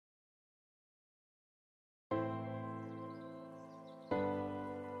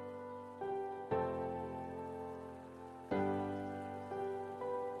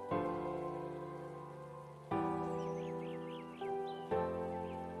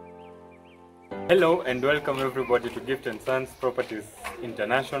Hello and welcome everybody to Gift & Sons Properties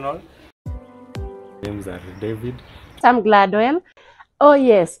International. Names are David. I'm Gladwell. Oh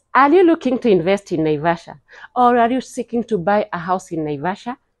yes, are you looking to invest in Naivasha? Or are you seeking to buy a house in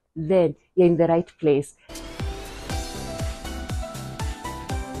Naivasha? Then you're in the right place.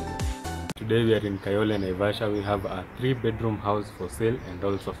 Today we are in Kayole Naivasha. We have a 3-bedroom house for sale and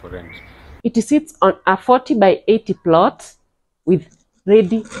also for rent. It sits on a 40 by 80 plot with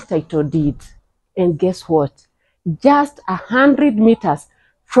ready title deed. And guess what? Just 100 meters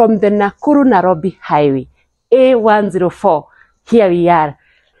from the Nakuru Nairobi highway, A104. Here we are.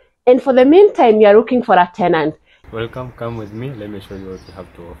 And for the meantime, you are looking for a tenant. Welcome, come with me. Let me show you what we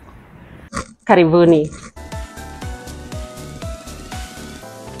have to offer. Karibuni.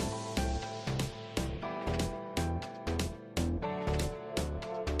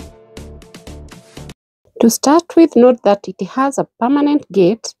 To start with, note that it has a permanent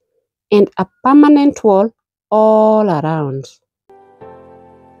gate and a permanent wall all around.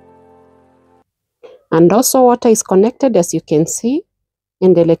 And also water is connected, as you can see,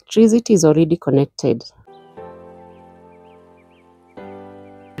 and electricity is already connected.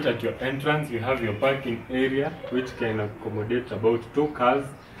 At your entrance, you have your parking area, which can accommodate about 2 cars.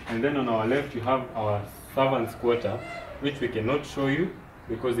 And then on our left, you have our servants' quarter, which we cannot show you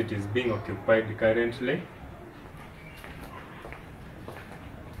because it is being occupied currently.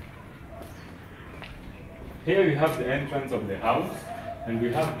 Here we have the entrance of the house, and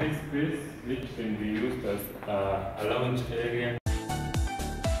we have this space which can be used as a lounge area.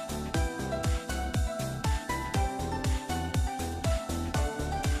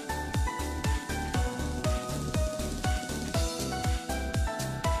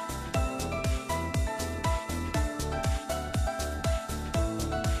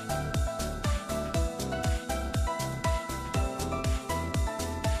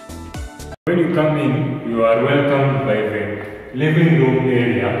 When you come in, you are welcomed by the living room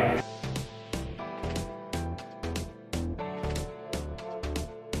area.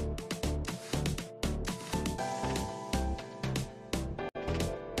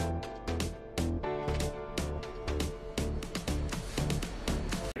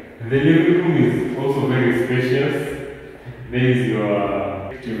 The living room is also very spacious. There is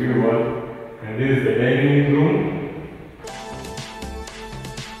your TV wall, and this is the dining room.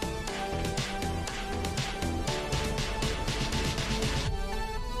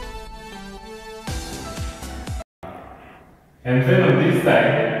 And then on this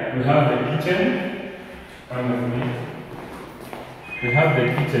side, we have the kitchen. Come with me. We have the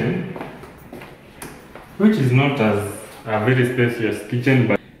kitchen, which is not as a very spacious kitchen,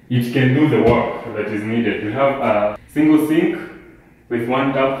 but it can do the work that is needed. We have a single sink with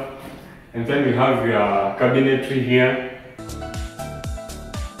 1 tap, and then we have your cabinetry here.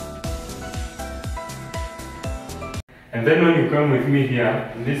 And then when you come with me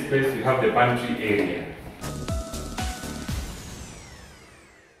here, in this space, you have the pantry area.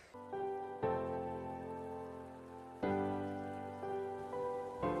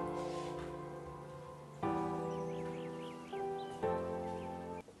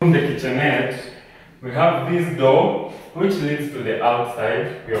 From the kitchenette, we have this door which leads to the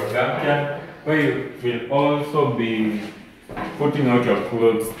outside, your backyard, where you will also be putting out your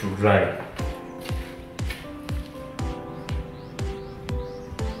clothes to dry.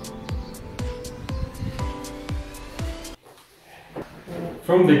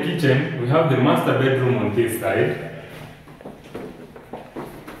 From the kitchen, we have the master bedroom on this side.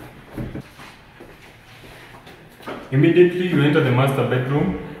 Immediately you enter the master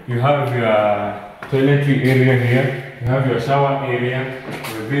bedroom, you have your toiletry area here, you have your shower area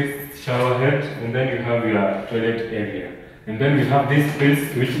with this shower head, and then you have your toilet area. And then we have this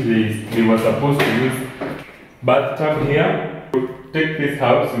space which they were supposed to use bathtub here. To take this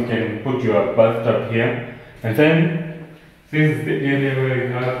house, you can put your bathtub here. And then this is the area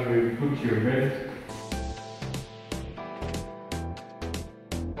where you put your bed.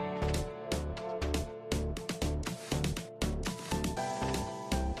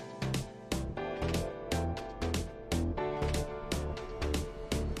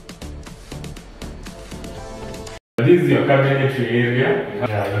 This is your cabinetry area. You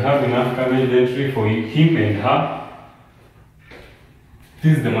have enough cabinetry for him and her.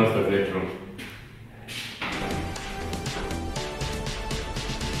 This is the master bedroom.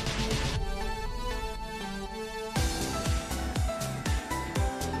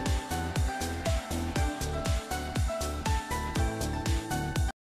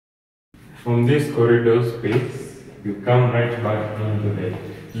 From this corridor space, you come right back into the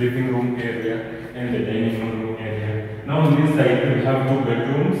living room area and the dining room area. Now on this side we have 2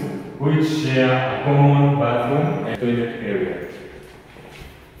 bedrooms, which which share a common bathroom and toilet area.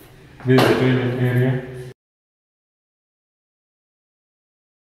 This is the toilet area.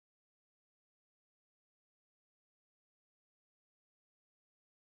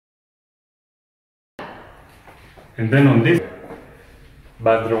 And then on this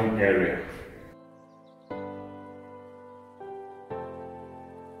bathroom area.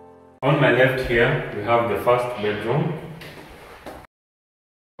 On my left here, we have the first bedroom.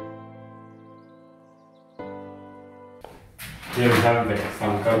 Here we have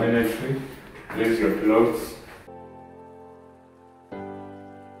some cabinetry, place your clothes.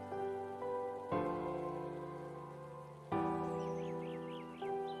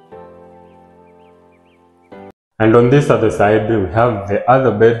 And on this other side, we have the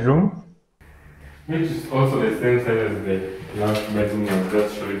other bedroom, which is also the same size as the last bedroom I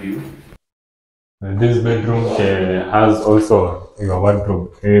just showed you. And this bedroom has also your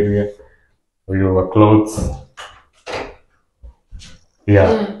wardrobe area for your clothes.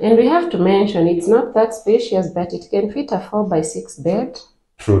 Yeah. And we have to mention it's not that spacious, but it can fit a 4x6 bed.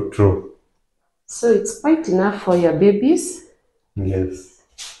 True, true. So it's quite enough for your babies. Yes.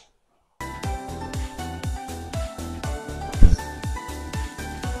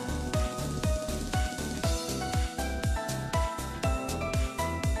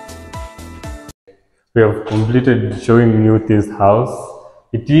 We have completed showing you this house.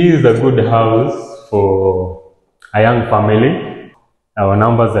 It is a good house for a young family. Our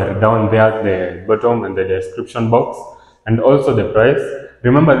numbers are down there at the bottom in the description box, and also the price.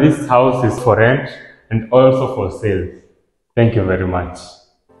 Remember, this house is for rent and also for sale. Thank you very much.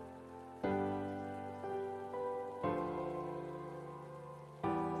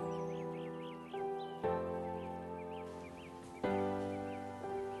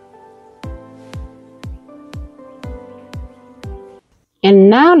 And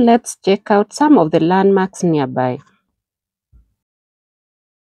now let's check out some of the landmarks nearby.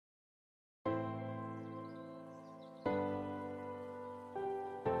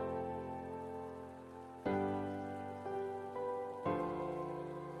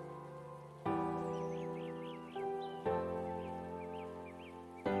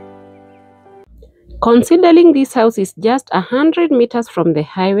 Considering this house is just 100 meters from the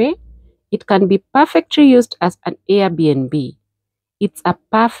highway, it can be perfectly used as an Air BnB. It's a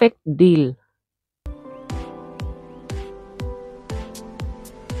perfect deal.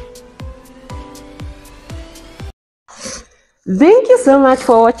 Thank you so much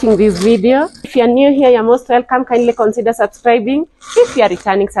for watching this video. If you are new here, you're most welcome. Kindly consider subscribing. If you are a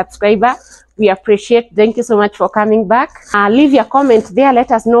returning subscriber, we appreciate. Thank you so much for coming back. Leave your comment there.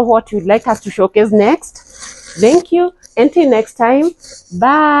 Let us know what you'd like us to showcase next. Thank you. Until next time.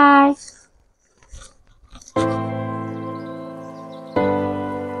 Bye.